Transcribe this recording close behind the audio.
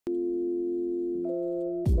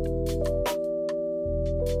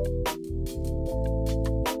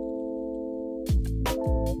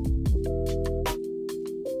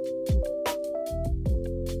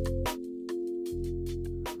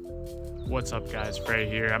What's up guys, Frey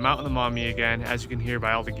here. I'm out in the Maumee again, as you can hear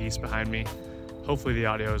by all the geese behind me. Hopefully the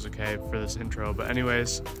audio is okay for this intro, but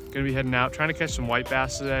anyways, gonna be heading out, trying to catch some white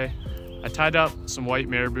bass today. I tied up some white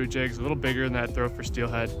marabou jigs, a little bigger than I'd throw for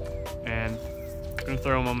steelhead, and I'm gonna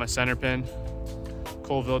throw them on my center pin.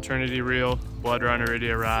 Colville Trinity reel, Blood Run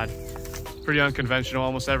Iridia rod. Pretty unconventional,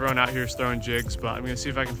 almost everyone out here is throwing jigs, but I'm gonna see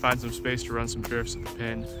if I can find some space to run some drifts at the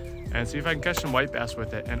pin and see if I can catch some white bass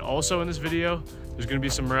with it. And also in this video, there's gonna be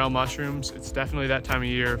some morel mushrooms. It's definitely that time of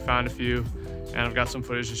year, found a few, and I've got some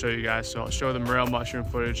footage to show you guys. So I'll show the morel mushroom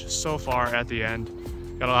footage so far at the end.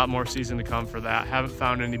 Got a lot more season to come for that. Haven't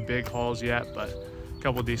found any big hauls yet, but a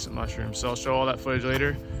couple decent mushrooms. So I'll show all that footage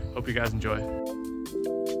later. Hope you guys enjoy.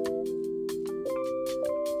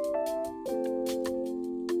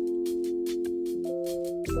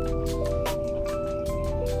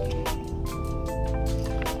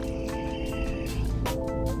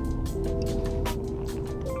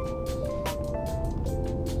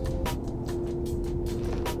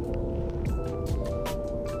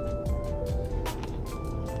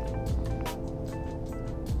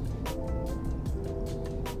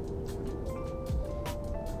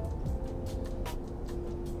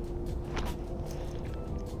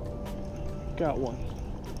 Got one.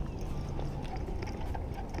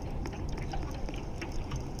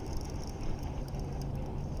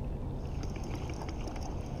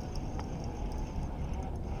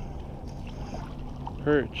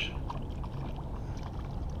 Perch.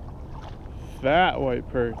 Fat white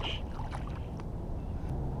perch.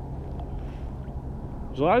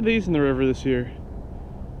 There's a lot of these in the river this year,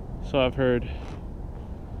 so I've heard.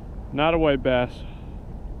 Not a white bass,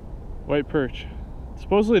 white perch.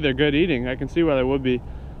 Supposedly they're good eating. I can see why they would be,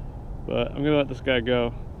 but I'm gonna let this guy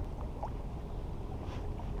go.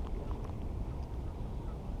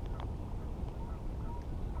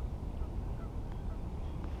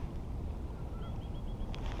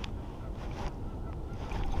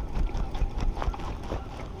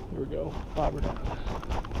 Here we go, bobber down.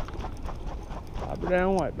 Bobber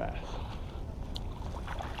down white bass.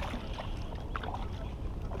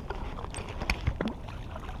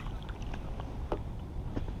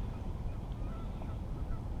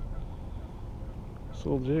 This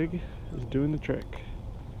little jig is doing the trick.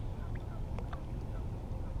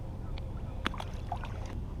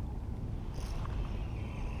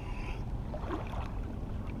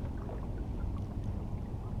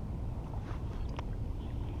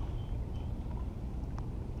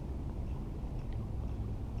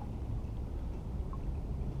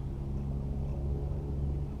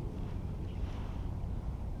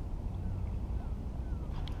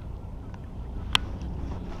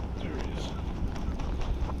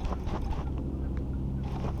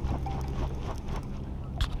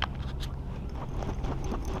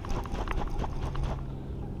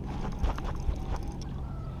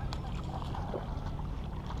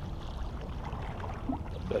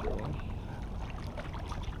 Better one.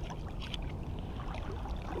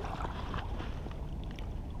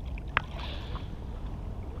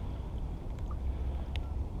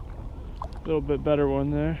 A little bit better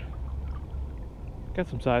one there. Got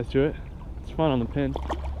some size to it. It's fun on the pin.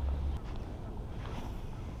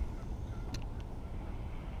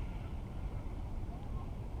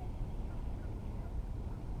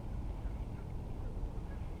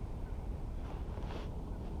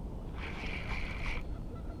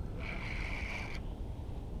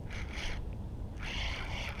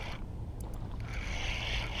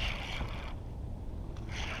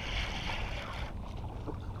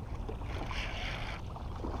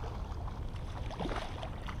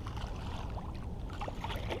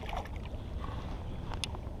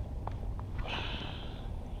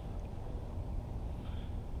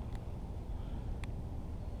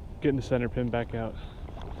 Getting the center pin back out.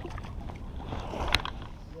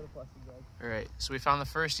 All right, so we found the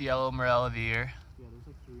first yellow morel of the year. Yeah, there's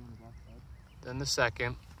like 3 on the back side. Then the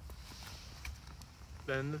second.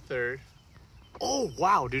 Then the third. Oh,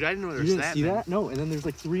 wow, dude, I didn't know there was that. You didn't see that? No, and then there's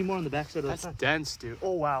like 3 more on the back side of That's dense, dude.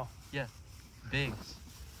 Oh, wow. Yeah, big.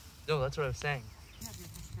 No, that's what I was saying. You have your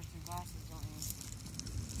prescription glasses, don't you?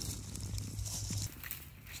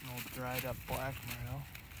 There's an old dried up black morel.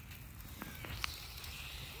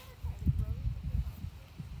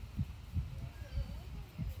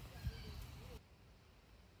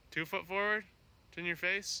 Two foot forward, turn your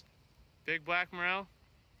face, big black morel.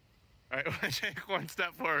 All right, take one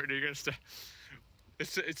step forward. You're gonna step.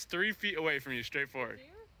 It's 3 feet away from you, straight forward.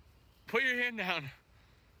 Put your hand down.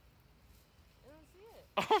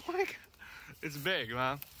 Oh my god. It's big,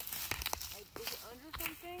 Mom. Is it under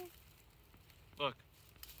something? Look.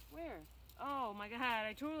 Where? Oh my god,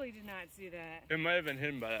 I totally did not see that. It might have been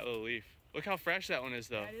hidden by that little leaf. Look how fresh that one is,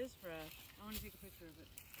 though. That is fresh. I want to take a picture of it.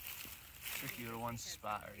 Tricky little one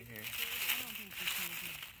spot right here. I don't think this taste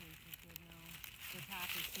is good, no. The top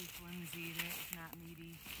is too flimsy, it's not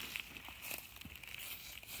meaty.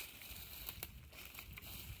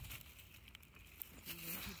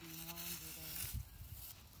 There could be more under there.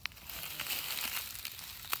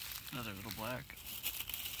 Another little black.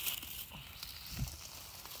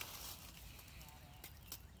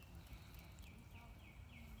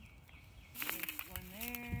 There's one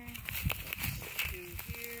there. There's two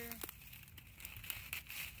here.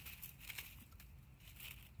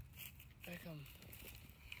 Back 'em.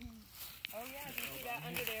 Oh yeah, do you see that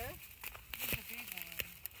under there? There's a big one.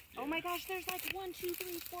 Yeah. Oh my gosh, there's like 1, 2,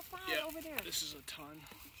 3, 4, 5 over there. This is a ton.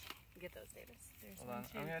 Get those, Davis. There's Hold one, on,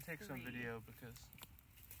 two, I'm gonna take three. some video because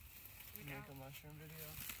we make a mushroom video.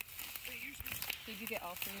 Did you get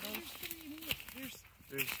all 3 of those?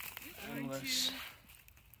 There's endless.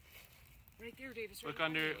 Right there, Davis. Right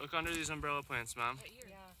Look under these umbrella plants, Mom. Right here.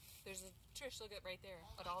 Yeah. There's a Trish. Look at right there.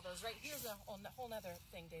 At all those. Right here's a whole nother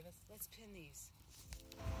thing, Davis. Let's pin these.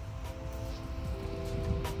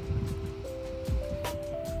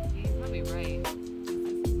 He's probably right.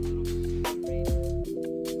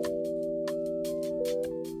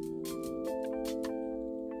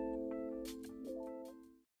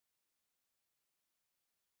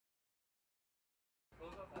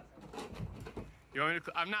 You want me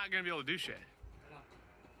to? I'm not gonna be able to do shit.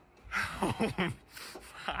 Oh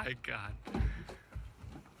my god.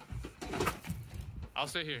 I'll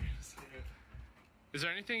stay here. Is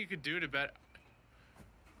there anything you could do to bet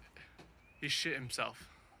he shit himself?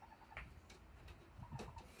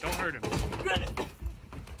 Don't hurt him.